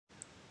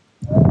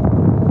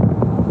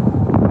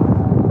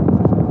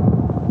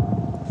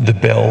The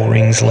bell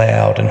rings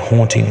loud and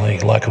hauntingly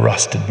like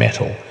rusted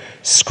metal,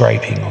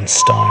 scraping on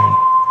stone.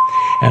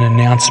 An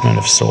announcement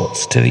of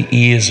sorts to the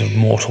ears of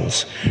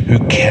mortals who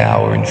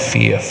cower in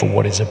fear for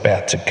what is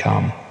about to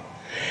come.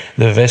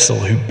 The vessel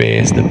who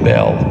bears the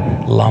bell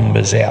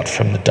lumbers out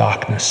from the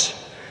darkness,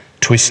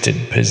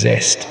 twisted,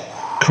 possessed,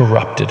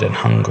 corrupted and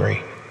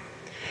hungry.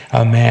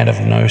 A man of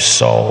no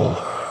soul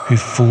who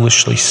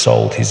foolishly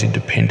sold his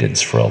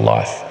independence for a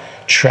life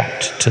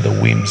trapped to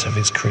the whims of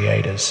his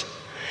creators,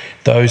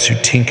 those who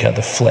tinker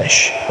the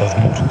flesh of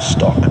mortal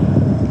stock.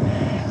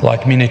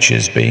 Like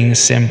miniatures being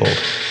assembled,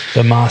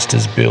 the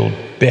masters build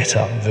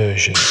better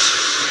versions,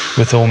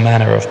 with all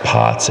manner of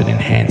parts and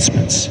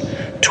enhancements,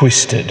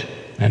 twisted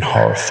and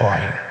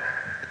horrifying.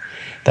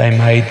 They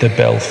made the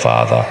bell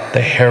father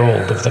the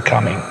herald of the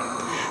coming,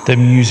 the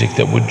music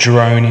that would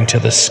drone into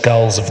the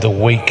skulls of the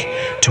weak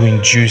to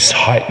induce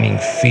heightening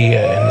fear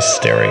and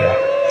hysteria.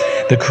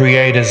 The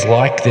creators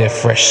like their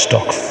fresh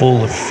stock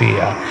full of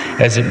fear,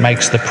 as it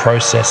makes the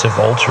process of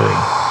altering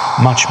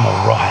much more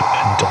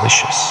ripe and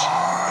delicious.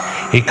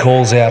 He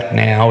calls out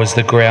now as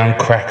the ground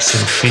cracks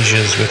and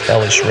fissures with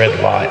hellish red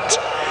light.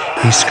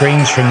 He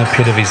screams from the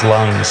pit of his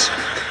lungs,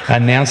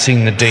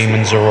 announcing the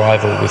demon's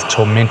arrival with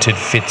tormented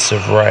fits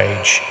of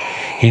rage.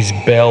 His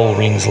bell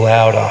rings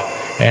louder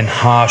and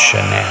harsher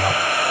now.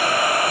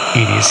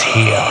 It is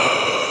here.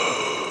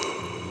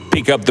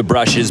 Pick up the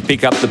brushes,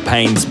 pick up the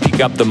paints, pick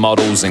up the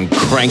models and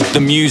crank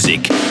the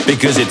music,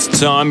 because it's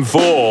time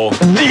for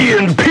The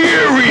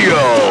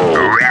Imperial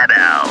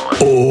Rebel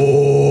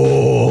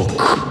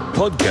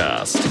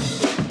podcast.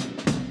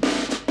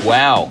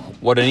 Wow,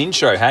 what an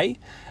intro, hey?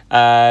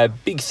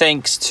 Big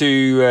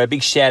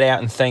shout out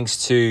and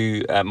thanks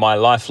to my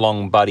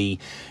lifelong buddy,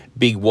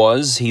 Big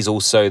Waz. He's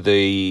also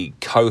the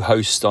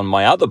co-host on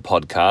my other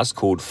podcast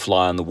called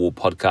Fly on the Wall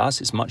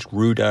Podcast. It's much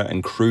ruder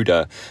and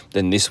cruder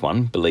than this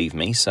one, believe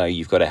me. So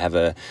you've got to have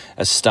a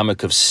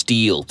stomach of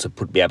steel to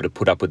be able to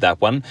put up with that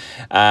one.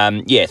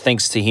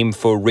 Thanks to him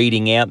for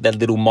reading out that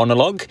little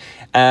monologue.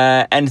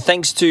 And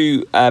thanks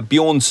to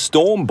Bjorn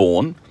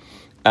Stormborn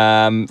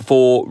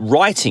for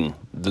writing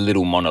the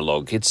little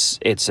monologue.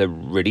 It's a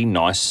really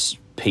nice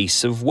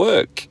piece of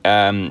work.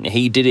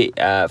 He did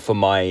it for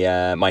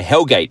my my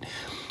Hellgate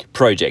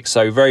project,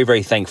 so very,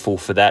 very thankful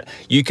for that.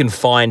 You can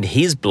find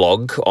his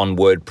blog on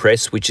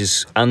WordPress, which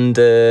is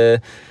under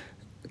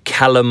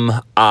Callum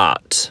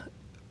Art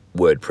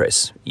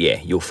WordPress. Yeah,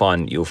 you'll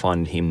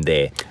find him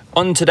there.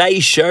 On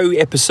today's show,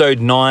 episode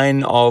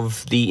 9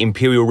 of the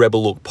Imperial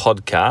Rebel Look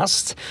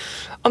podcast,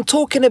 I'm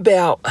talking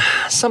about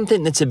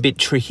something that's a bit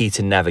tricky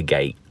to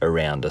navigate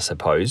around, I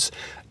suppose.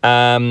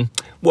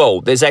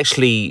 There's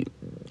actually,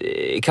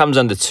 it comes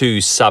under 2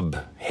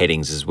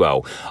 subheadings as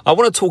well. I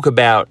want to talk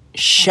about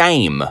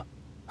shame.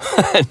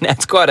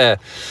 That's quite a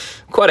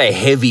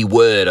heavy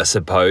word, I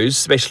suppose,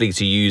 especially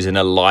to use in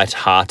a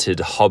light-hearted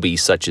hobby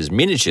such as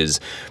miniatures.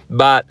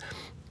 But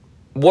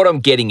what I'm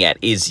getting at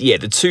is,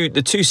 the two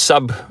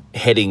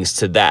subheadings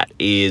to that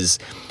is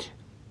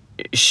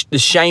the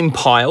shame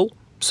pile.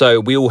 So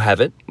we all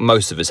have it.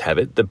 Most of us have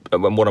it.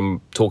 What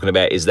I'm talking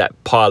about is that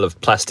pile of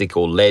plastic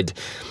or lead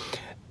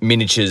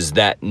miniatures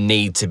that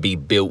need to be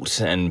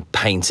built and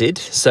painted.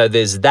 So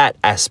there's that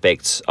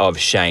aspect of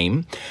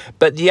shame.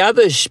 But the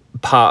other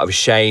part of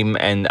shame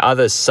and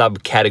other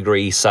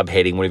subcategory,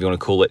 subheading, whatever you want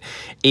to call it,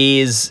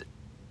 is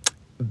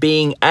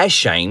being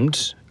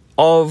ashamed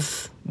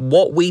of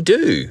what we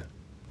do.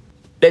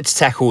 Let's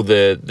tackle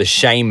the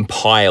shame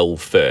pile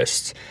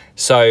first.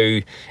 So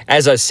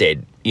as I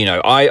said,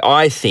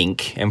 I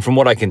think, and from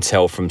what I can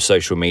tell from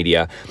social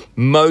media,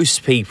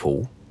 most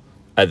people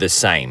are the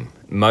same.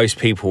 Most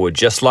people are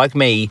just like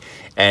me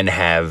and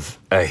have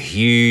a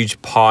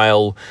huge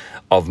pile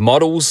of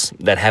models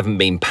that haven't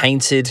been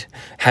painted,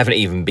 haven't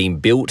even been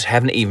built,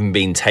 haven't even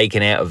been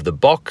taken out of the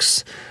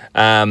box.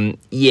 I'm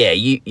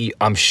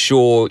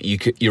sure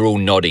you're all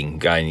nodding,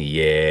 going,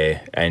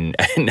 yeah, and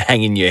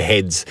hanging your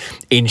heads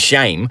in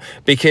shame,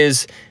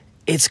 because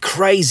it's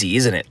crazy,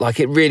 isn't it? Like,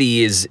 it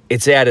really is.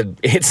 It's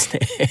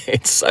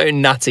so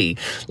nutty.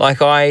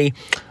 Like,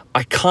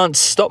 I can't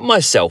stop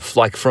myself,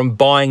 like, from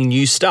buying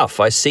new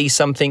stuff. I see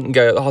something and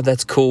go, oh,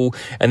 that's cool.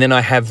 And then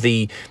I have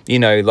the,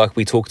 like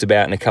we talked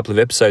about in a couple of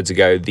episodes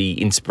ago, the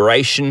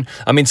inspiration.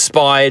 I'm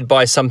inspired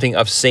by something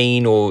I've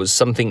seen or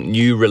something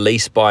new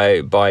released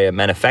by a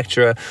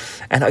manufacturer.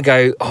 And I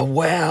go, oh,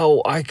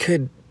 wow, I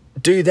could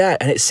do that,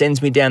 and it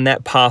sends me down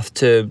that path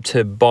to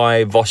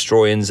buy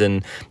Vostroyans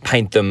and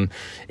paint them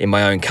in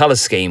my own color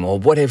scheme or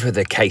whatever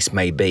the case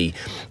may be.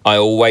 I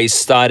always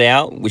start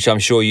out, which I'm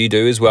sure you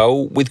do as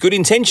well, with good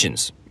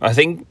intentions. I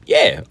think,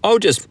 I'll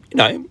just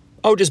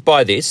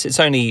buy this. It's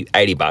only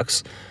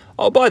 $80.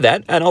 I'll buy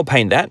that and I'll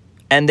paint that,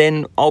 and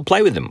then I'll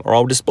play with them or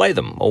I'll display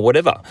them or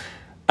whatever.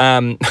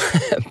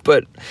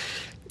 But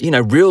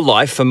real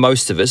life, for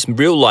most of us,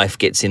 real life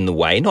gets in the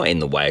way. Not in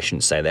the way, I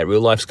shouldn't say that.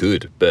 Real life's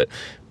good. But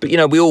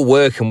we all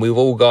work and we've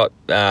all got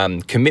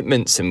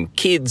commitments and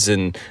kids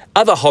and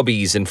other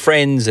hobbies and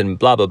friends and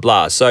blah, blah,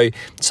 blah. So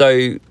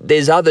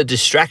there's other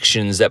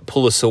distractions that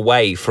pull us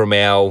away from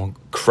our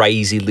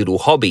crazy little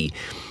hobby.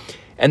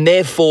 And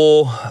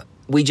therefore,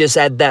 we just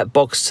add that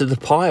box to the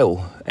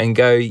pile and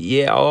go,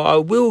 yeah, I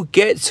will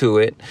get to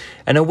it.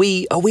 And are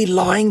we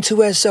lying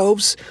to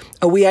ourselves?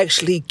 Are we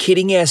actually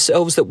kidding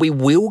ourselves that we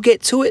will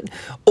get to it?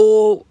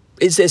 Or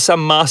is there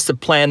some master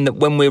plan that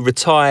when we're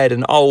retired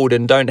and old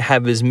and don't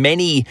have as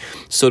many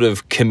sort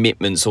of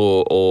commitments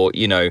or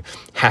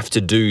have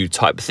to do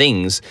type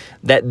things,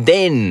 that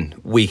then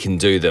we can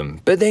do them?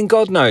 But then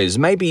God knows,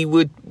 maybe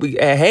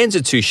our hands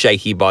are too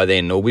shaky by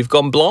then, or we've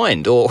gone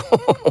blind, or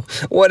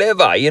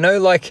whatever,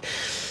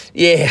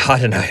 yeah, I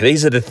don't know.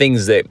 These are the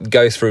things that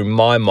go through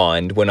my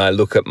mind when I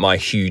look at my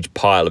huge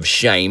pile of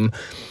shame.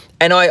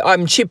 And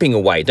I'm chipping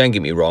away, don't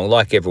get me wrong,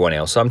 like everyone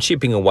else, I'm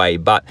chipping away.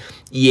 But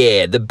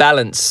yeah, the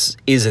balance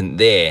isn't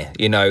there.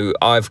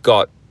 I've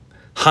got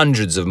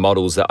hundreds of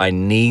models that I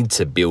need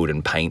to build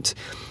and paint.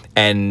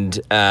 And,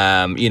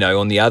 on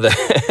the other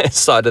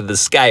side of the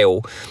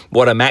scale,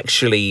 what am I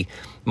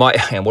trying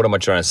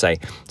to say?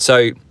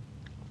 So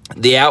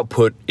the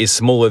output is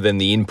smaller than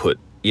the input.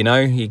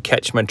 You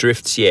catch my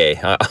drifts?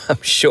 Yeah,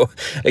 I'm sure.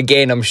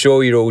 Again, I'm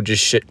sure you're all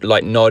just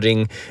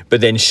nodding, but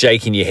then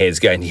shaking your heads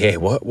going, yeah,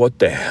 what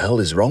the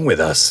hell is wrong with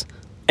us?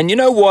 And you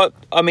know what?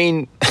 I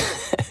mean,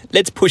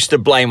 let's push the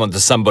blame onto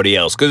somebody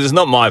else, because it's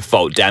not my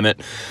fault, damn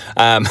it,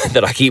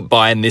 that I keep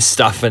buying this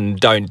stuff and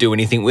don't do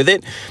anything with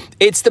it.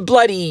 It's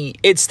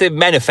the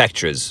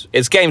manufacturers.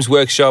 It's Games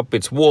Workshop,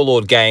 it's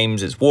Warlord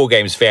Games, it's War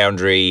Games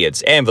Foundry,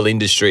 it's Anvil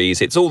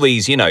Industries, it's all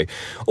these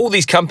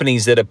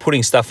companies that are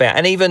putting stuff out.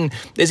 And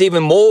there's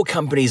even more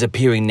companies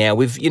appearing now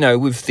with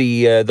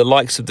the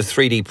likes of the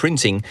 3D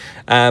printing.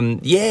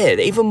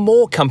 Even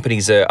more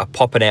companies are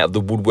popping out of the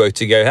woodwork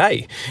to go,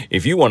 hey,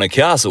 if you want a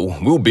castle,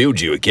 we'll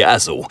build you a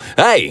castle.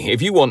 Hey,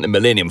 if you want the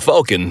Millennium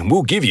Falcon,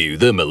 we'll give you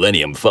the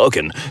Millennium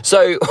Falcon.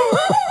 So,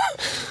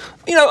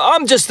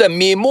 I'm just a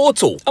mere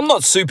mortal. I'm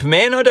not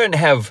Superman. I don't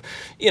have,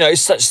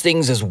 such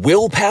things as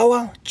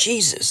willpower.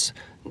 Jesus,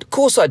 of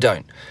course I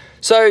don't.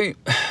 So,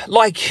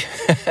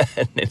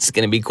 it's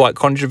going to be quite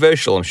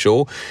controversial, I'm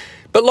sure,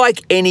 but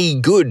like any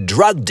good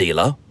drug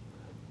dealer,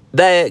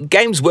 the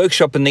Games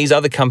Workshop and these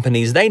other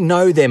companies, they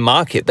know their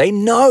market. They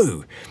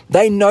know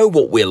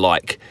what we're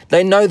like.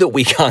 They know that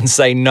we can't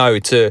say no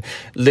to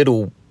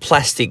little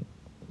plastic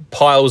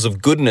piles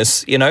of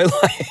goodness,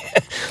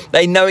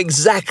 they know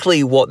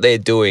exactly what they're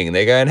doing.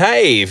 They're going,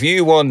 hey, if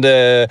you want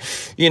the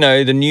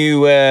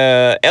new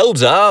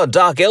Eldar,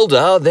 Dark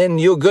Eldar, then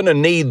you're going to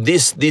need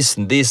this,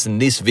 and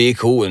this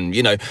vehicle, and,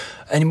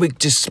 and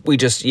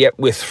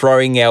we're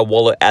throwing our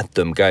wallet at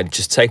them, going,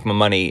 just take my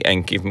money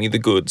and give me the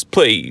goods,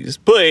 please,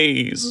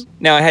 please.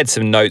 Now, I had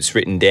some notes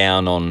written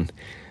down on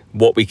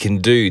what we can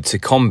do to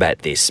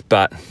combat this,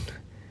 but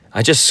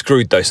I just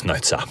screwed those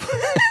notes up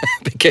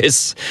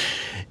because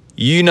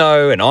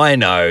and I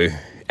know,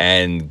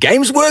 and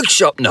Games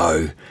Workshop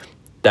know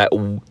that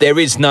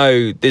there's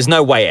no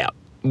way out.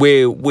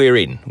 We're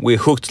in. We're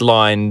hooked,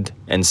 lined,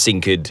 and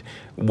sinkered.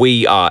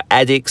 We are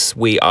addicts.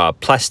 We are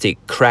plastic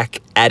crack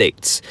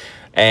addicts.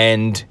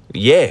 And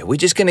yeah, we're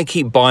just going to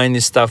keep buying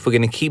this stuff. We're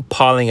going to keep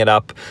piling it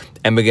up,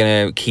 and we're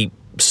going to keep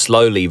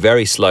slowly,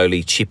 very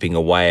slowly chipping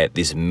away at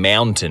this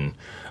mountain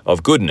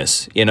of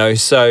goodness,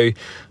 so,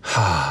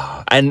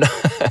 and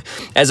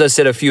as I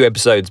said a few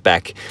episodes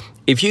back,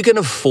 if you can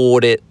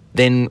afford it,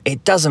 then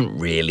it doesn't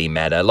really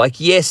matter.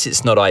 Yes,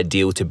 it's not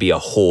ideal to be a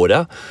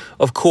hoarder,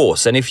 of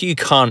course, and if you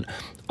can't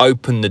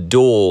open the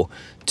door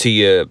to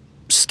your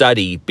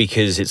study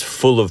because it's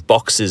full of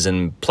boxes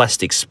and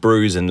plastic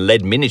sprues and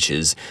lead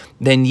miniatures,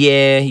 then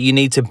yeah, you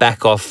need to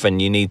back off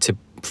and you need to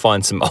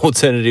find some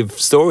alternative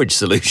storage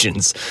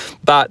solutions.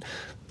 But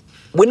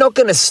we're not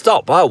going to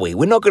stop, are we?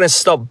 We're not going to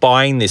stop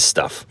buying this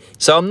stuff.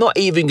 So I'm not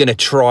even going to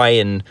try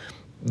and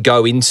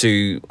go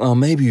into,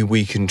 maybe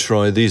we can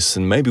try this,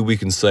 and maybe we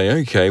can say,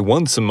 okay,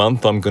 once a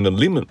month I'm going to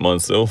limit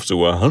myself to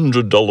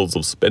 $100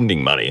 of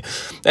spending money.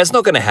 That's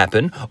not going to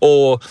happen.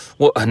 Or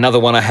another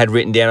one I had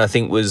written down, I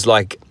think, was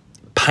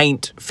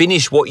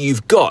finish what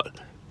you've got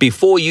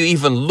before you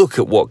even look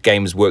at what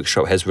Games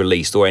Workshop has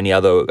released or any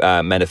other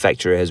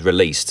manufacturer has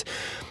released.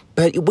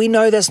 But we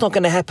know that's not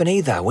going to happen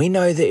either. We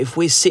know that if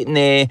we're sitting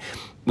there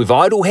with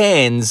idle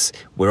hands,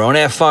 we're on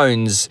our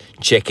phones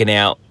checking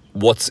out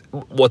what's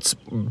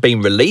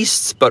been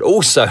released, but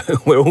also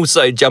we're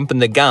also jumping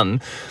the gun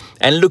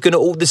and looking at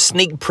all the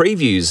sneak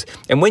previews.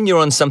 And when you're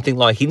on something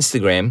like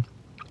Instagram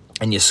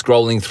and you're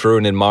scrolling through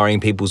and admiring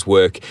people's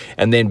work,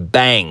 and then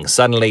bang,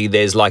 suddenly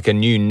there's like a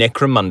new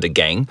Necromunda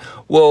gang,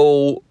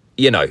 well,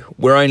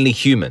 we're only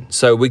human,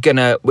 so we're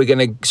gonna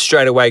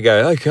straight away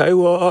go, okay,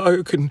 well,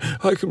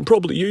 I can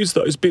probably use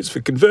those bits for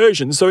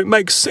conversion, so it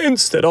makes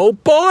sense that I'll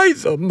buy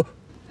them.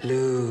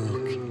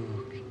 Luke,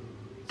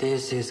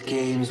 this is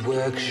Games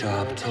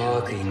Workshop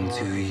talking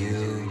to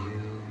you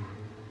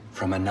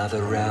from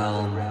another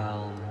realm.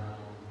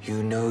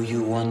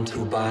 You want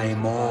to buy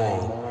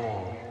more.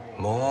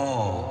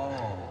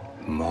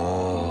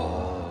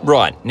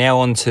 Right, now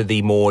on to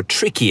the more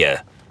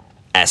trickier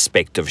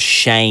aspect of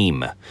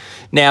shame.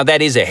 Now,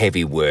 that is a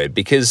heavy word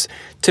because,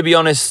 to be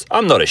honest,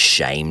 I'm not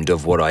ashamed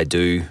of what I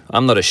do.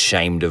 I'm not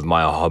ashamed of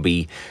my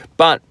hobby,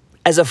 but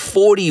as a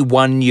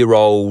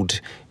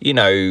 41-year-old,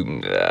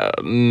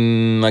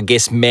 I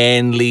guess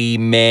manly,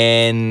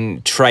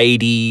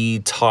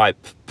 tradie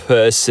type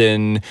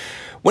person,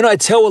 when I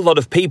tell a lot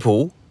of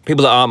people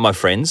that aren't my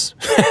friends,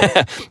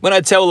 when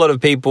I tell a lot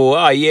of people,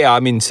 oh yeah,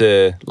 I'm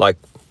into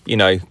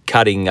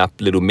cutting up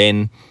little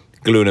men,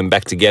 gluing them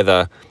back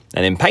together,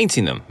 and then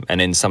painting them,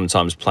 and then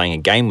sometimes playing a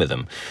game with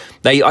them,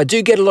 I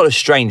do get a lot of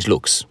strange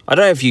looks. I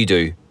don't know if you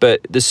do, but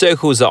the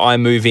circles that I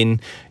move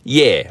in,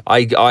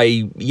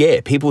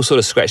 people sort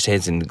of scratch their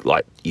heads and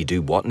like, you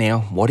do what now?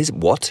 What is it?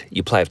 What?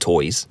 You play with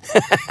toys?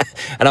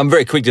 And I'm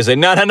very quick to say,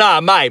 no,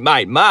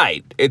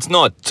 mate, it's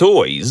not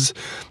toys.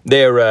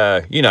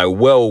 They're,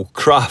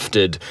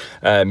 well-crafted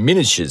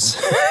miniatures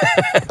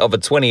of a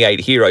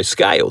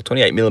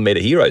 28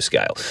 millimeter hero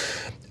scale.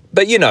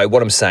 But you know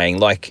what I'm saying,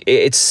 like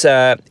it's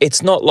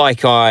not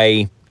like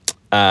I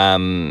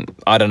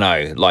don't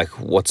know, like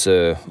what's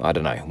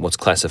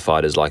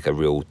classified as like a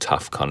real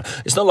tough kind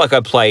of, it's not like I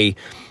play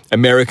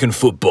American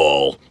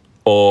football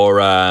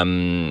or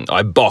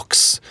I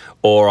box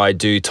or I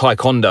do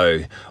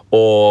taekwondo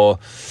or,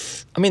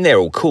 they're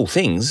all cool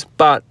things,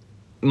 but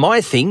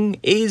my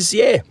thing is,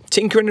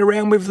 tinkering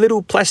around with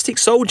little plastic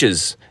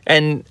soldiers.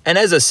 And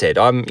as I said,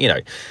 I'm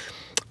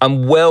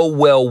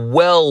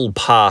well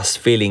past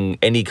feeling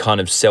any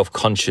kind of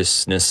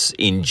self-consciousness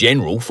in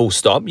general, full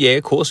stop. Yeah,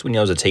 of course, when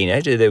I was a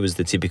teenager, there was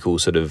the typical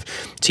sort of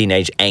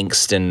teenage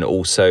angst and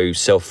also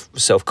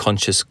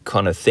self-conscious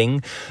kind of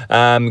thing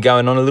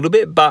going on a little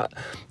bit. But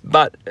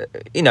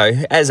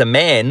as a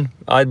man,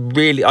 I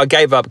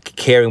gave up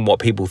caring what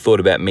people thought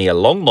about me a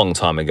long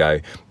time ago.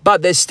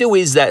 But there still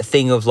is that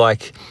thing of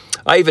like,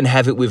 I even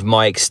have it with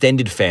my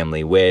extended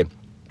family where,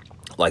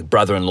 like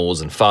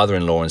brother-in-laws and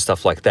father-in-law and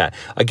stuff like that,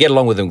 I get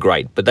along with them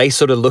great, but they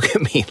sort of look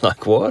at me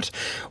like, what's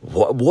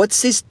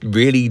this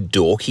really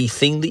dorky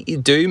thing that you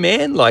do,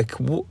 man? Like,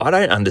 I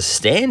don't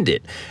understand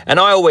it. And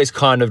I always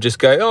kind of just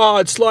go, oh,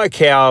 it's like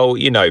how,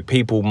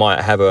 people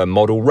might have a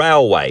model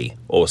railway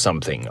or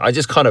something. I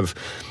just kind of,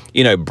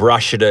 not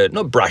brush it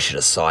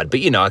aside, but,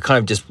 I kind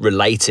of just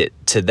relate it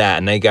to that.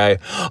 And they go,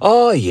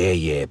 oh,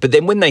 yeah. But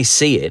then when they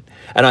see it,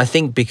 and I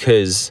think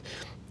because,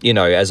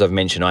 as I've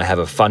mentioned, I have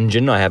a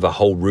Fungin. I have a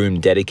whole room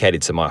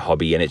dedicated to my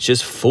hobby, and it's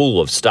just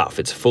full of stuff.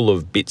 It's full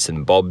of bits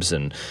and bobs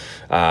and,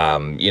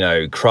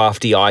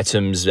 crafty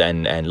items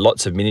and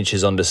lots of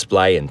miniatures on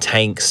display and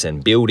tanks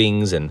and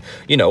buildings and,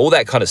 all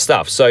that kind of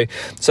stuff. So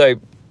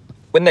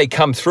when they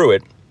come through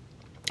it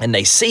and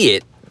they see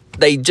it,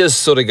 they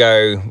just sort of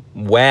go,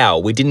 wow,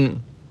 we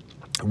didn't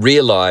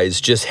realize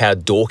just how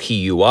dorky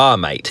you are,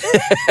 mate.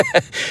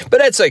 But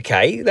that's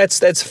okay.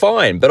 That's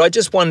fine. But I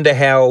just wonder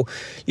how,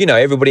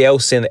 everybody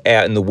else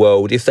out in the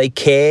world, if they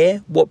care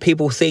what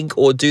people think,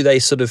 or do they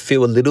sort of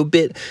feel a little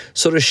bit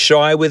sort of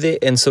shy with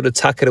it and sort of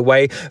tuck it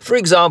away? For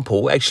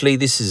example, actually,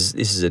 this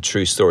is a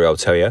true story I'll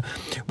tell you.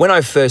 When I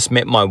first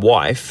met my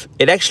wife,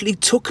 it actually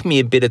took me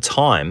a bit of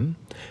time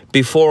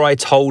before I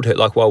told her,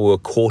 like while we were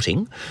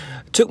courting,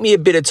 it took me a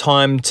bit of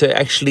time to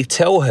actually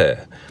tell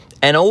her.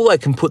 And all I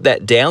can put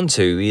that down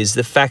to is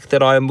the fact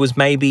that I was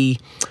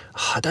maybe,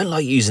 I don't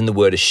like using the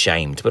word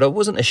ashamed, but I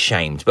wasn't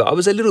ashamed, but I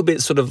was a little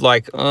bit sort of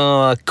like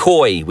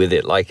coy with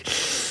it. Like,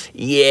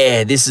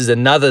 yeah, this is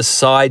another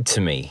side to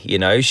me.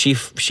 She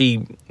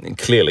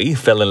clearly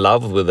fell in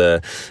love with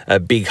a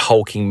big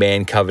hulking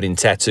man covered in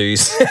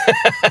tattoos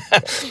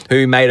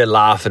who made her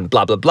laugh and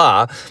blah, blah,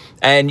 blah.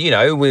 And,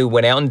 we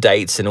went out on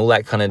dates and all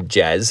that kind of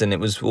jazz, and it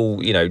was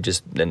all,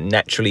 just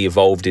naturally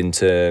evolved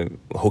into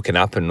hooking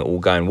up and all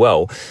going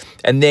well.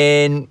 And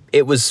then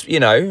it was,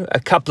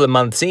 a couple of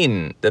months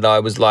in that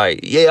I was like,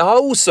 yeah, I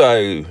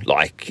also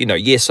like,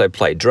 yes, I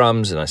play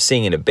drums and I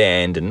sing in a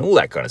band and all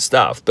that kind of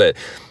stuff, but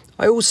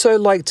I also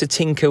like to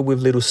tinker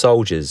with little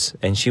soldiers.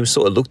 And she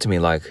sort of looked at me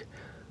like,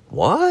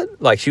 what?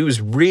 Like she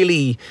was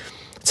really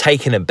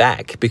taken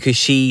aback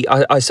because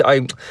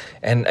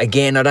and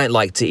again, I don't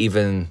like to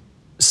even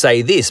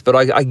say this, but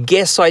I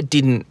guess I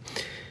didn't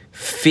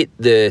fit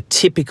the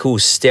typical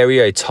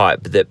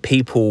stereotype that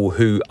people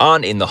who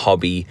aren't in the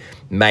hobby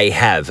may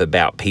have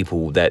about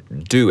people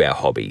that do our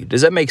hobby.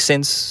 Does that make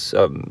sense?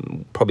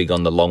 Probably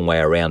gone the long way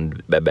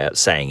around about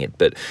saying it,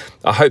 but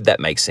I hope that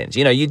makes sense.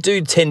 You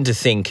do tend to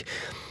think,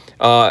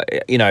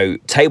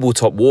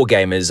 tabletop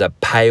wargamers are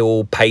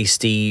pale,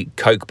 pasty,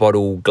 Coke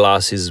bottle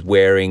glasses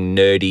wearing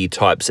nerdy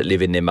types that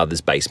live in their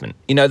mother's basement.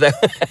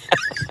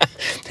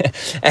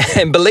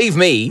 And believe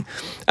me,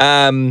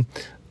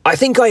 I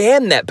think I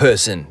am that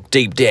person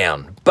deep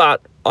down,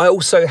 but I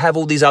also have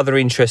all these other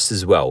interests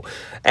as well.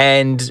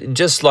 And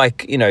just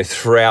like,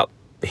 throughout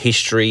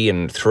history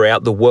and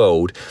throughout the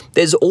world,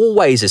 there's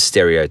always a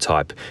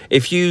stereotype.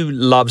 If you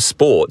love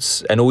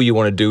sports and all you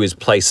want to do is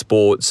play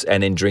sports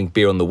and then drink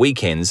beer on the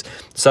weekends,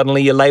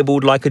 suddenly you're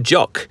labelled like a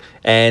jock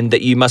and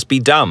that you must be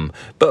dumb.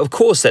 But of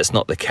course that's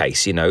not the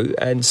case,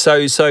 And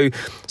so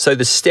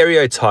the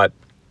stereotype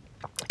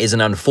is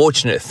an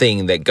unfortunate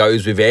thing that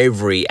goes with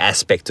every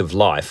aspect of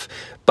life.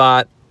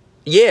 But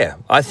yeah,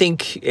 I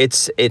think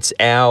it's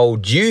our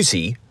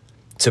duty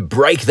to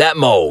break that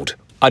mold.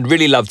 I'd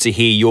really love to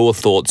hear your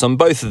thoughts on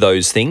both of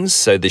those things.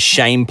 So the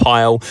shame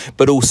pile,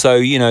 but also,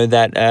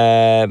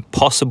 that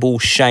possible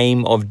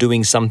shame of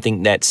doing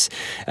something that's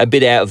a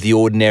bit out of the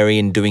ordinary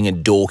and doing a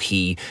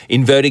dorky,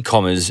 inverted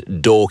commas,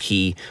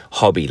 dorky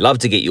hobby. Love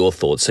to get your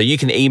thoughts. So you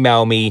can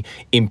email me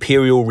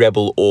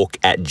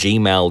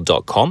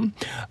imperialrebelorc@gmail.com.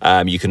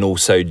 You can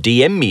also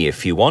DM me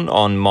if you want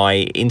on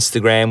my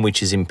Instagram,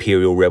 which is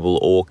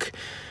imperialrebelorc.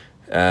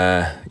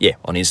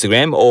 On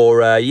Instagram,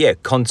 or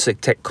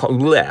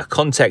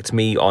contact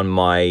me on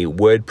my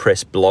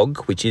WordPress blog,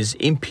 which is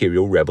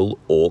Imperial Rebel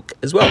Orc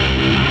as well.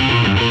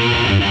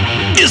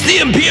 It's the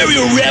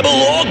Imperial Rebel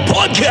Orc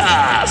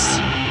Podcast.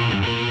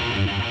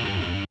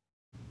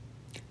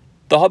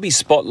 The hobby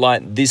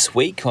spotlight this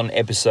week on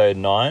episode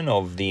 9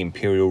 of the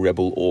Imperial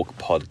Rebel Orc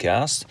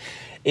Podcast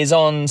is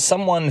on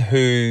someone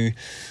who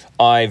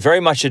I very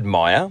much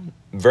admire,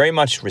 very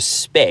much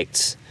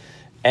respect,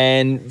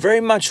 and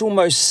very much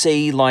almost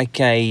see like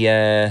he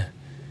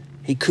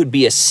could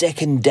be a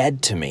second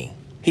dad to me.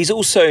 He's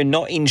also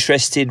not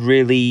interested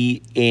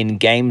really in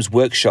Games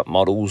Workshop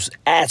models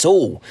at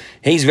all.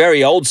 He's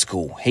very old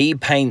school. He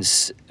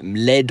paints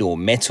lead or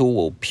metal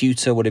or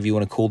pewter, whatever you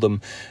want to call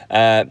them,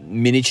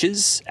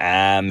 miniatures.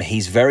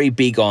 He's very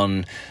big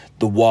on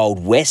the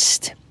Wild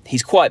West.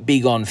 He's quite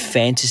big on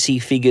fantasy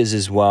figures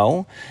as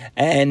well.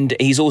 And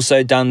he's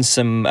also done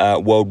some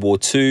World War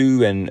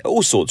II and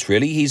all sorts,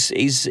 really.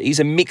 He's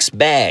a mixed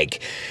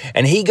bag.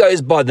 And he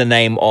goes by the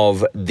name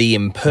of The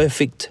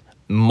Imperfect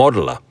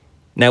Modeler.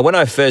 Now, when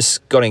I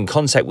first got in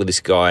contact with this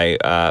guy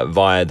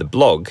via the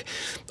blog,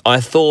 I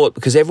thought,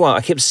 because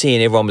I kept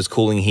seeing everyone was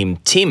calling him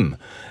Tim,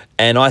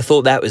 and I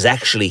thought that was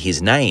actually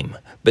his name.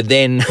 But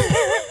then,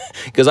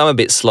 because I'm a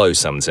bit slow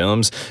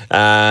sometimes,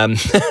 and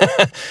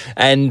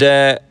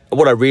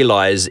what I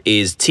realised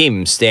is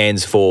Tim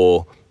stands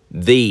for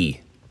The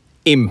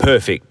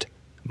Imperfect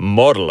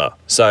Modeler.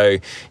 So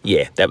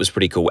yeah, that was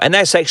pretty cool. And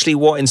that's actually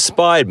what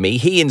inspired me.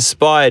 He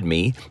inspired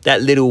me,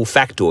 that little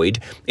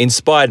factoid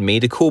inspired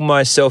me to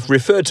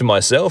refer to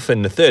myself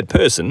in the third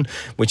person,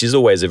 which is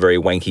always a very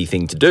wanky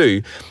thing to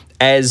do,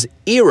 as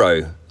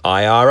Iro,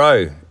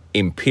 I-R-O,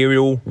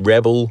 Imperial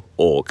Rebel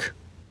Orc.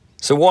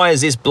 So why is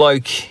this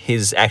bloke,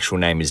 his actual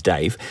name is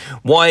Dave,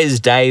 why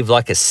is Dave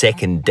like a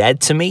second dad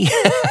to me?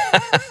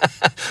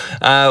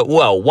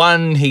 Well,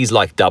 one, he's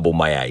like double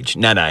my age.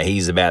 No,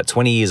 he's about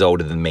 20 years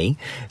older than me.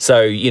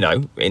 So,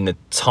 in the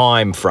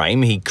time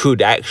frame, he could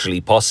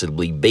actually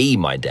possibly be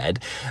my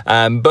dad.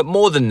 But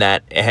more than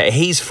that,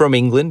 he's from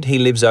England. He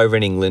lives over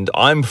in England.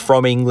 I'm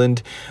from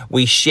England.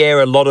 We share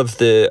a lot of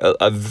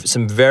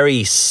some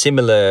very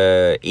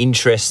similar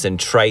interests and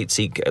traits,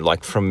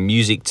 like from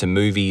music to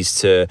movies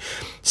to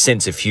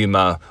sense of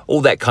humor, all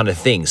that kind of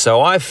thing.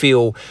 So I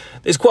feel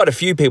there's quite a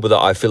few people that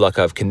I feel like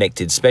I've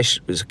connected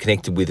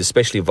with,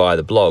 especially via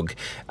the blog,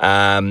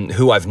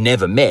 who I've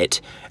never met.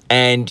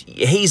 And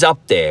he's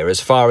up there as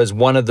far as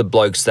one of the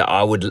blokes that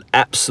I would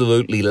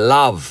absolutely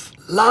love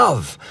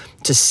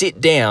to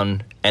sit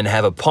down and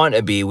have a pint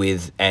of beer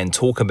with and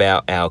talk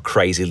about our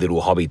crazy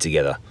little hobby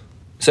together.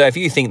 So if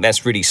you think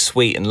that's really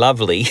sweet and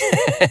lovely,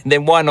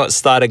 then why not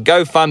start a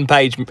GoFund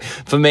page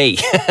for me?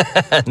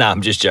 No,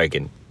 I'm just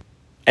joking.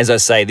 As I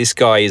say, this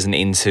guy isn't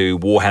into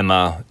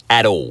Warhammer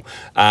at all,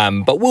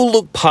 but we'll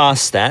look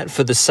past that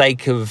for the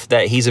sake of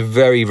that. He's a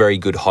very, very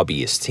good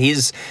hobbyist.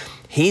 His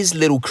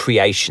little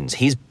creations.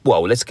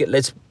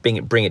 Let's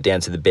bring it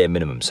down to the bare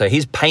minimum. So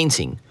his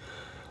painting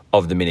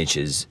of the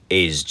miniatures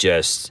is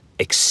just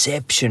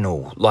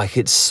exceptional. Like,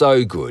 it's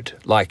so good.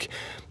 Like,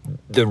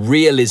 the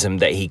realism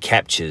that he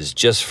captures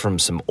just from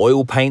some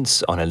oil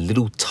paints on a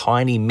little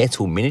tiny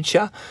metal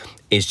miniature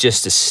is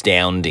just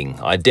astounding.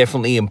 I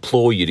definitely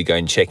implore you to go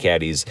and check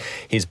out his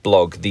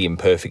blog, The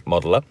Imperfect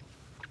Modeler.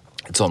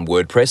 It's on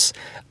WordPress.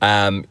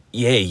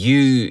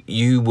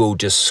 You will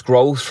just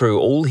scroll through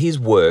all his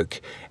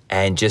work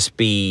and just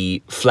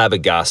be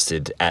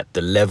flabbergasted at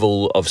the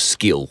level of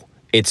skill.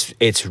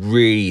 It's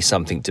really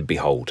something to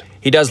behold.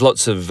 He does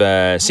lots of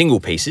single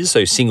pieces,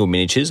 so single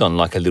miniatures on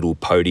like a little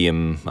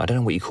podium. I don't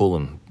know what you call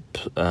them.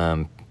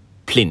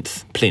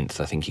 Plinth,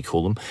 I think you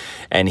call them.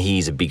 And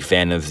he's a big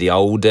fan of the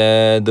old,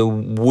 the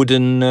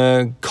wooden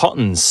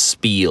cotton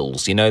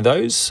spiels,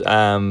 those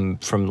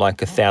from like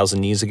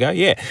 1,000 years ago?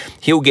 Yeah,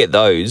 he'll get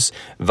those,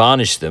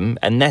 varnish them,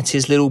 and that's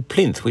his little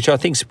plinth, which I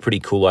think is a pretty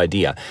cool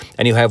idea.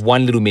 And he'll have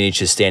one little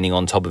miniature standing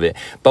on top of it.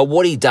 But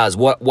what he does,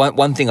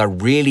 one thing I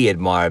really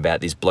admire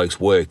about this bloke's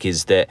work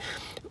is that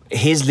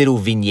his little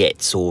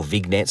vignettes or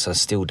vignettes, I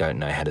still don't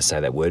know how to say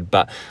that word,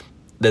 but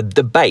the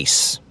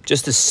base,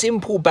 just a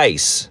simple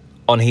base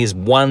on his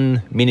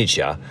one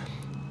miniature,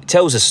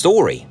 tells a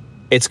story.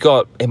 It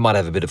might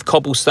have a bit of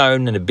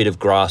cobblestone and a bit of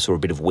grass or a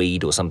bit of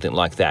weed or something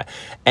like that.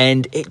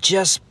 And it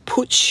just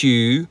puts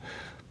you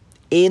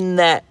in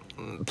that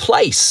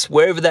place,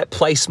 wherever that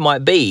place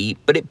might be,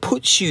 but it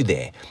puts you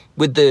there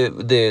with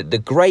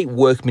the great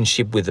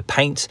workmanship with the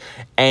paint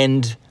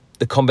and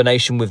the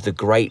combination with the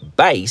great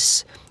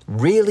base.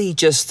 Really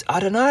just, I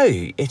don't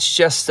know, it's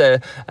just a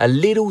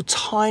little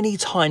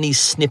tiny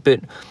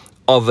snippet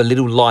of a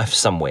little life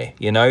somewhere.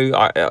 You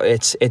know,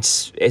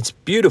 it's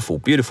beautiful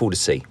to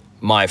see.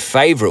 My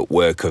favourite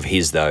work of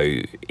his,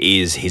 though,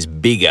 is his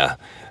bigger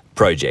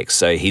projects.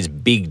 So his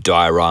big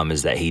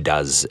dioramas that he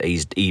does.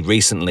 He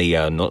recently,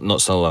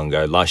 not so long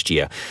ago, last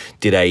year,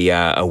 did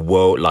a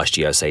world. Last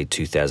year, I say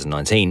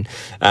 2019.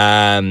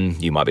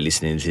 You might be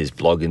listening to his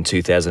blog in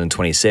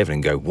 2027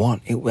 and go,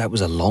 "What? That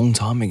was a long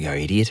time ago,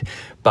 idiot."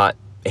 But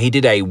he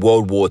did a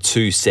World War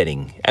II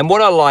setting. And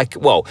what I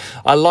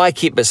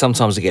like it, but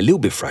sometimes I get a little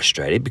bit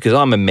frustrated because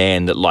I'm a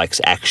man that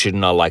likes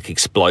action, I like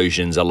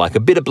explosions, I like a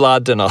bit of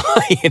blood, and I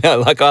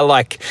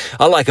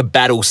like a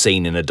battle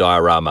scene in a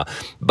diorama.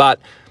 But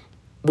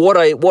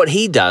what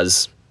he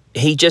does,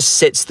 he just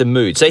sets the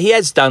mood. So he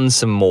has done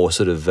some more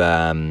sort of,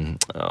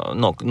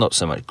 not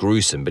so much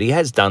gruesome, but he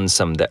has done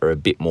some that are a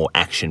bit more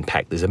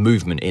action-packed. There's a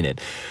movement in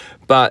it.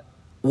 But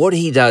what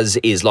he does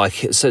is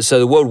so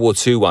the World War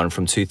II one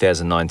from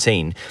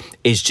 2019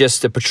 is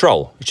just a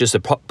patrol. It's just a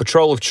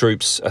patrol of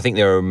troops. I think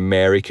they're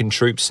American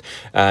troops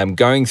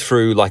going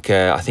through I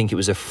think it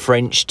was a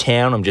French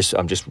town. I'm just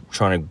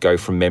trying to go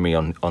from memory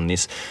on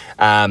this.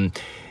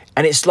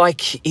 And it's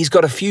like he's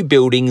got a few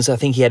buildings. I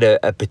think he had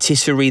a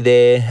patisserie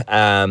there,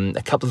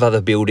 a couple of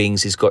other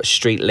buildings. He's got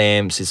street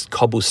lamps, it's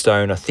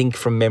cobblestone. I think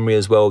from memory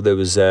as well, there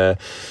was a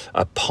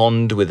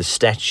pond with a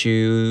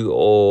statue.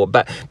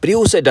 But he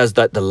also does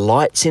the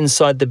lights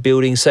inside the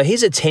building. So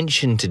his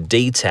attention to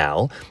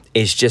detail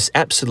is just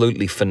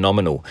absolutely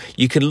phenomenal.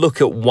 You can look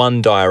at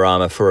one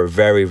diorama for a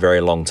very, very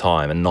long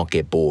time and not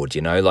get bored,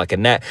 you know?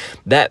 And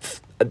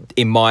that,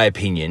 in my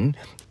opinion,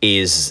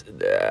 is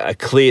a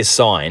clear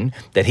sign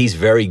that he's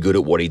very good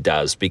at what he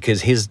does,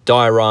 because his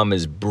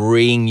dioramas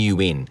bring you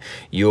in.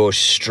 You're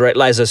straight,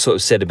 as I sort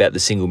of said about the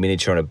single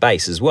miniature on a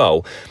base as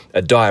well,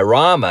 a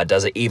diorama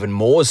does it even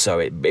more so.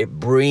 It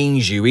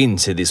brings you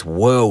into this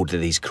world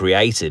that he's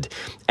created.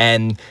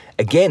 And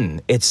again,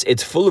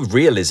 it's full of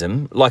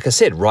realism, like I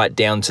said, right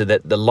down to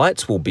that the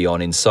lights will be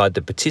on inside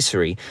the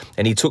patisserie.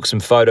 And he took some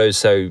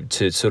photos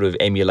to sort of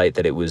emulate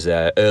that it was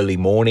early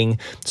morning.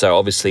 So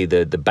obviously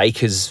the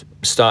bakers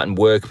starting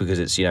work because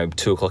it's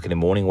 2 o'clock in the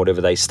morning,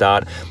 whatever they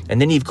start.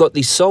 And then you've got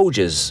these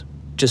soldiers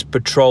just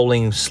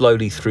patrolling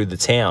slowly through the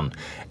town.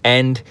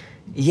 And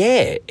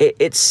yeah,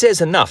 it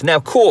says enough. Now,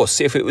 of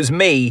course, if it was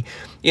me,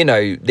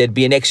 there'd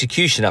be an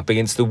execution up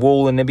against the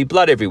wall and there'd be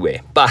blood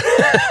everywhere. But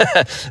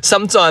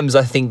sometimes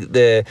I think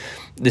the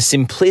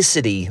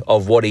simplicity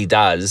of what he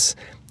does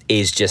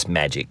is just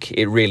magic.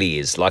 It really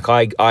is.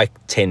 I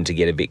tend to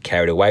get a bit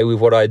carried away with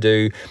what I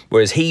do,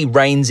 whereas he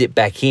reins it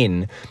back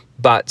in,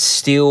 but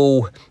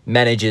still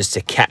manages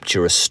to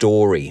capture a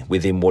story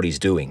within what he's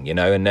doing,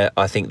 and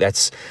I think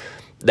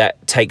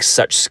that takes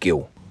such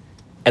skill.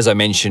 As I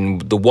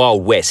mentioned, the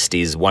Wild West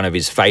is one of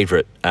his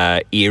favourite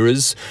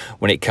eras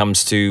when it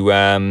comes to,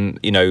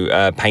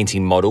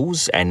 painting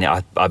models. And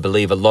I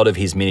believe a lot of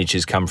his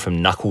miniatures come from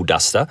Knuckle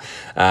Duster.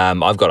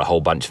 I've got a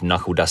whole bunch of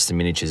Knuckle Duster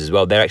miniatures as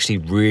well. They're actually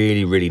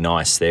really, really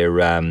nice.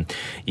 They're,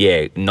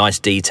 nice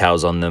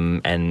details on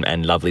them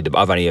and lovely.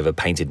 I've only ever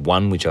painted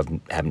one, which I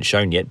haven't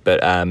shown yet. But,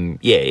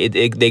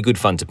 they're good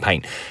fun to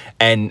paint.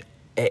 And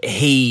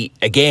he,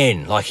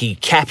 again, he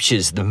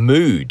captures the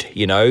mood,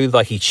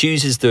 he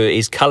chooses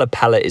his color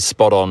palette is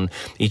spot on.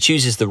 He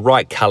chooses the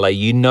right color.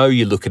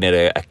 You're looking at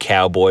a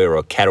cowboy or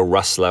a cattle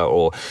rustler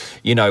or,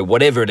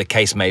 whatever the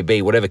case may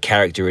be, whatever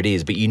character it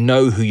is, but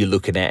who you're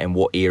looking at and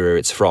what era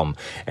it's from.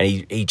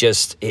 And he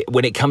just,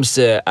 when it comes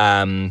to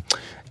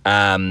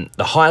the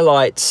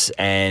highlights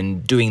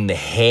and doing the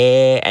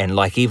hair and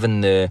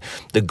even the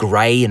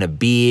gray and a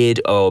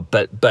beard,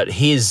 but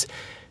his,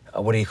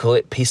 what do you call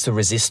it? Piece de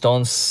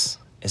resistance.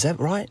 Is that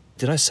right?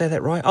 Did I say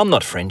that right? I'm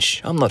not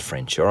French, all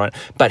right?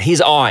 But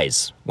his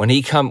eyes, when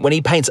he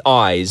paints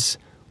eyes,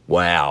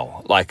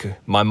 wow,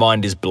 my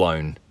mind is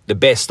blown. The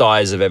best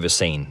eyes I've ever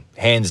seen,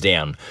 hands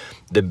down,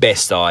 the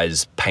best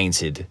eyes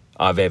painted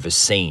I've ever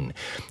seen.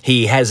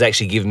 He has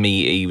actually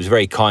he was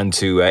very kind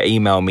to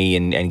email me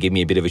and give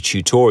me a bit of a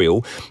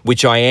tutorial,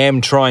 which I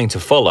am trying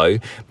to follow,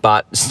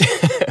 but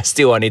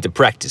still I need to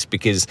practice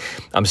because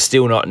I'm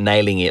still not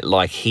nailing it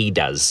like he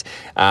does.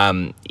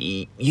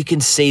 You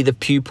can see the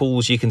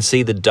pupils, you can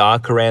see the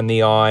dark around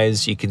the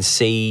eyes, you can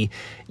see,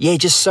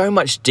 just so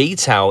much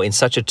detail in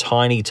such a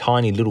tiny,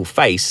 tiny little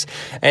face.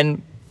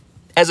 And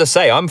as I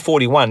say, I'm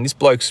 41, this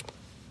bloke's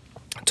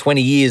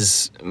 20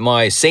 years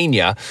my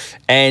senior,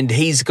 and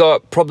he's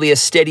got probably a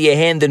steadier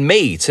hand than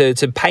me to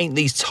paint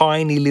these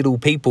tiny little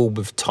people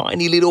with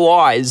tiny little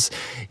eyes.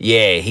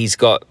 Yeah, he's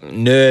got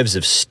nerves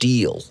of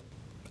steel.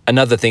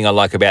 Another thing I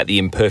like about the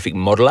Imperfect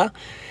Modeler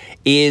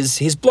is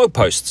his blog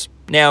posts.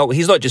 Now,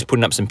 he's not just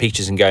putting up some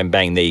pictures and going,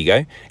 bang, there you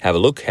go, have a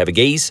look, have a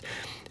geese.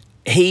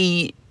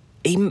 He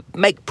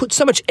puts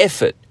so much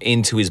effort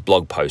into his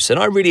blog posts, and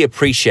I really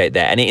appreciate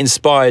that, and it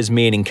inspires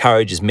me and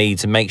encourages me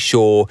to make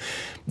sure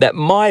that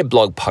my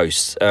blog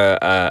posts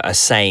are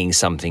saying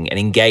something and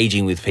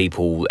engaging with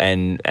people,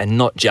 and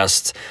not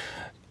just,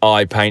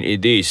 I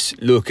painted this,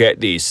 look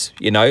at this,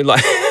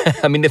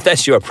 I mean, if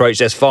that's your approach,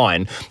 that's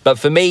fine. But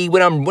for me,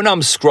 when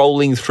I'm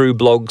scrolling through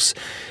blogs,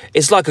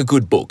 it's like a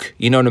good book.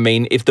 You know what I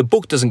mean? If the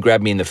book doesn't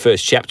grab me in the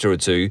first chapter or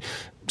two,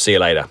 see you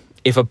later.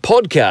 If a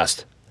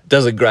podcast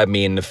doesn't grab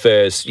me in the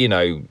first,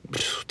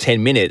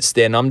 10 minutes,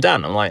 then I'm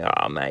done. I'm like,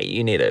 oh, mate,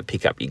 you need to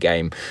pick up your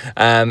game.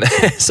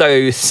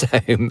 So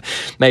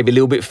maybe a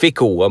little bit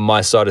fickle on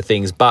my side of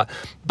things. But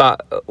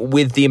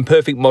with the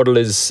Imperfect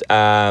Modelers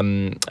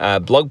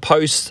blog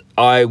post,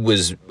 I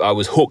was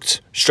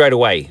hooked straight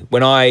away.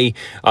 When I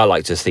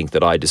like to think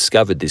that I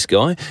discovered this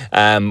guy.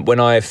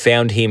 When I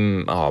found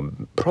him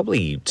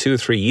probably 2 or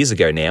 3 years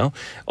ago now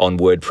on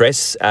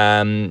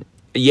WordPress,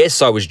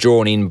 yes, I was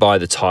drawn in by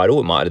the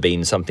title. It might have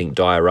been something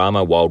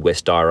diorama, Wild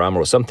West diorama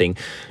or something.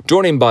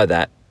 Drawn in by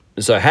that.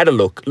 So I had a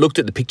looked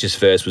at the pictures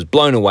first, was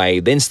blown away,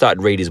 then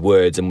started to read his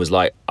words and was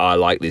like, I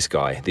like this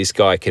guy. This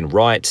guy can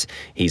write,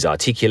 he's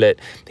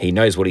articulate, he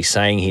knows what he's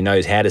saying, he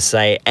knows how to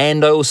say it,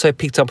 and I also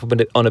picked up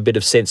on a bit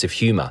of sense of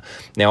humour.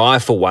 Now, I,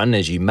 for one,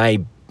 as you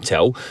may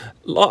tell,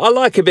 I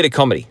like a bit of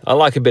comedy. I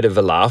like a bit of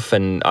a laugh,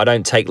 and I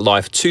don't take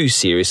life too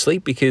seriously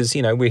because,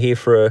 we're here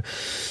for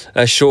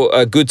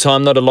a good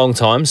time, not a long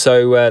time.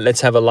 So let's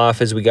have a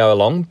laugh as we go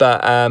along.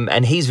 But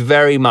and he's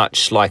very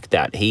much like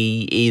that.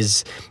 He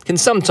can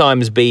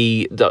sometimes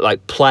be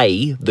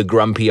play the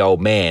grumpy old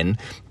man,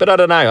 but I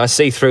don't know. I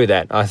see through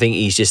that. I think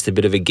he's just a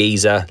bit of a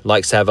geezer,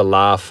 likes to have a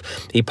laugh.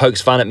 He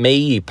pokes fun at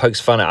me. He pokes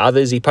fun at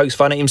others. He pokes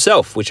fun at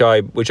himself, which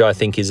I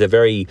think is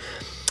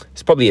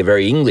it's probably a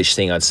very English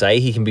thing, I'd say.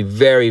 He can be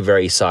very,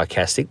 very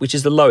sarcastic, which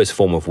is the lowest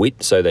form of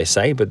wit, so they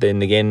say. But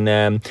then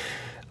again,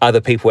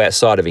 other people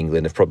outside of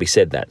England have probably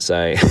said that.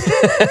 So,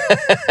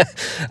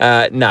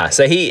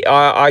 So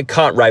I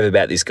can't rave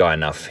about this guy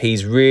enough.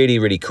 He's really,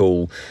 really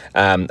cool.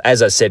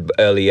 As I said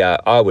earlier,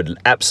 I would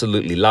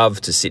absolutely love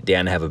to sit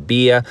down and have a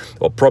beer,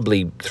 or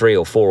probably 3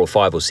 or 4 or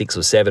 5 or 6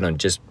 or 7 and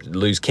just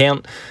lose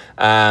count.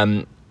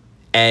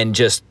 And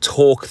just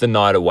talk the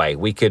night away.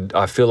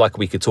 I feel like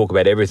we could talk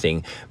about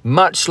everything,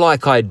 much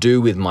like I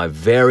do with my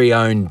very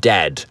own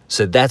dad.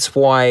 So that's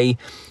why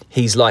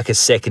he's like a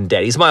second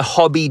dad. He's my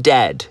hobby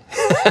dad.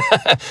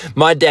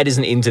 My dad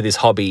isn't into this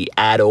hobby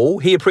at all.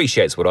 He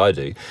appreciates what I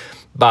do.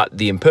 But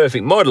the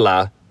Imperfect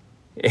Modeler,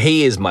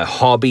 he is my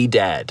hobby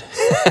dad.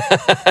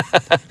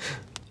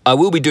 I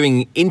will be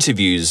doing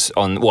interviews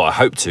I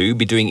hope to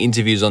be doing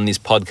interviews on this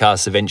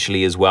podcast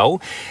eventually as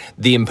well.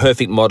 The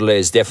Imperfect Modeler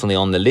is definitely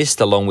on the list,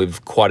 along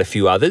with quite a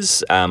few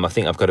others. I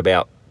think I've got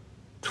about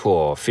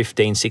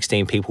 15,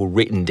 16 people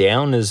written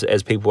down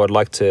as people I'd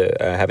like to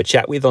have a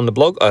chat with on the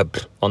blog,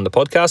 on the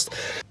podcast.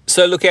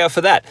 So look out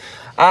for that.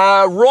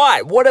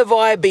 Right, what have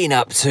I been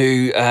up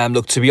to?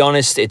 Look, to be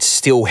honest, it's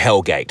still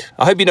Hellgate.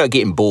 I hope you're not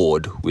getting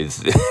bored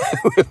with,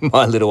 with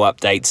my little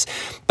updates.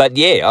 But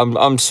yeah,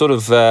 I'm sort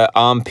of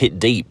armpit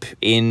deep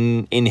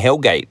in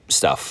Hellgate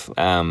stuff.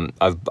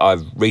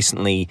 I've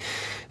recently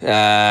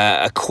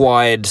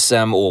acquired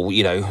some, or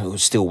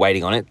still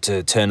waiting on it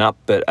to turn up,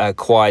 but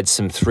acquired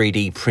some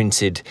 3D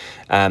printed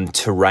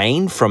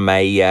terrain from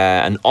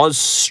an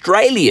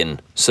Australian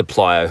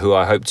supplier who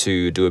I hope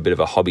to do a bit of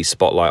a hobby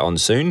spotlight on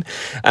soon.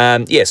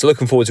 So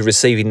looking forward to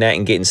receiving that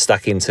and getting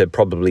stuck into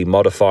probably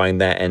modifying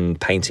that and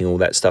painting all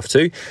that stuff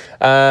too.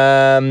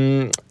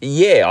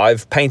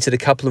 I've painted a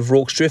couple of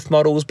Rorke's Drift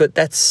models, but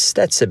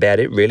that's about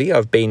it really.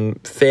 I've been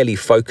fairly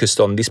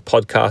focused on this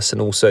podcast and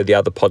also the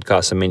other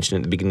podcast I mentioned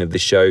at the beginning of the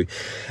show,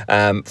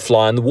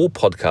 Fly on the Wall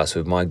podcast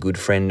with my good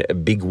friend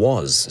Big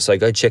Woz. So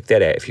go check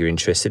that out if you're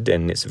interested,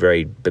 and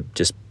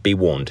just be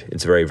warned,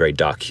 it's very, very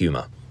dark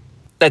humour.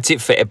 That's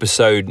it for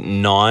episode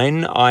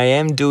 9. I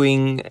am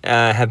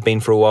have been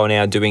for a while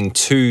now, doing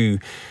 2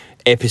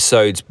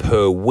 episodes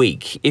per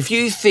week. If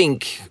you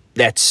think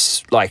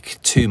that's like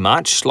too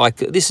much, like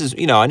this is,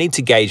 I need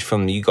to gauge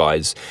from you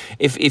guys.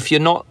 If you're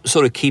not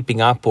sort of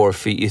keeping up, or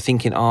if you're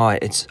thinking,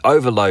 it's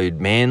overload,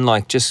 man,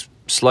 like just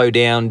slow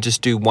down,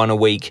 just do 1 a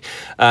week,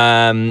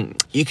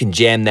 you can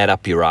jam that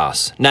up your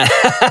ass. No.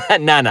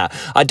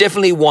 I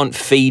definitely want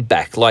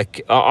feedback.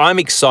 Like, I'm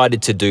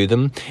excited to do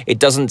them. It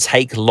doesn't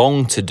take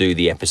long to do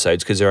the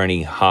episodes because they're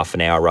only half an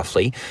hour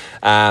roughly.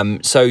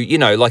 It's a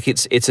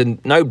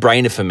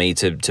no-brainer for me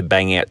to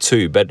bang out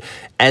 2. But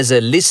as a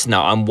listener,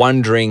 I'm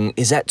wondering,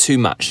 is that too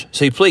much?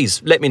 So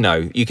please let me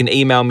know. You can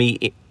email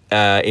me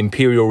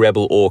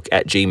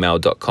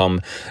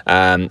imperialrebelorc@gmail.com.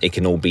 It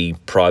can all be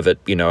private.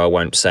 I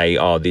won't say,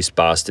 this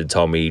bastard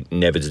told me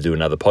never to do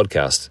another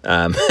podcast.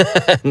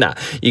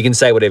 You can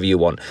say whatever you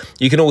want.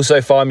 You can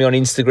also find me on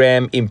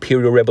Instagram,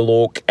 Imperial Rebel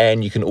Orc,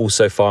 and you can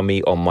also find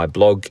me on my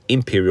blog,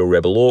 Imperial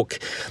Rebel Orc.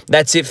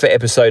 That's it for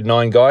episode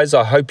 9, guys.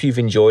 I hope you've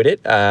enjoyed it.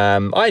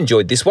 I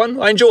enjoyed this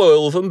one. I enjoy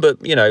all of them, but,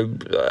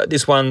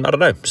 this one, I don't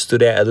know,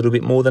 stood out a little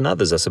bit more than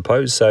others, I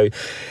suppose. So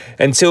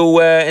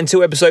until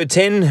episode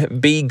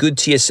 10, be good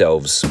to yourself.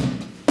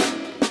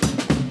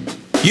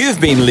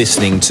 You've been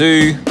listening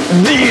to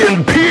The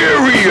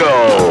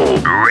Imperial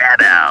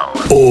Rebel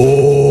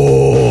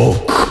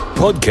Orc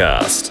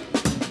Podcast.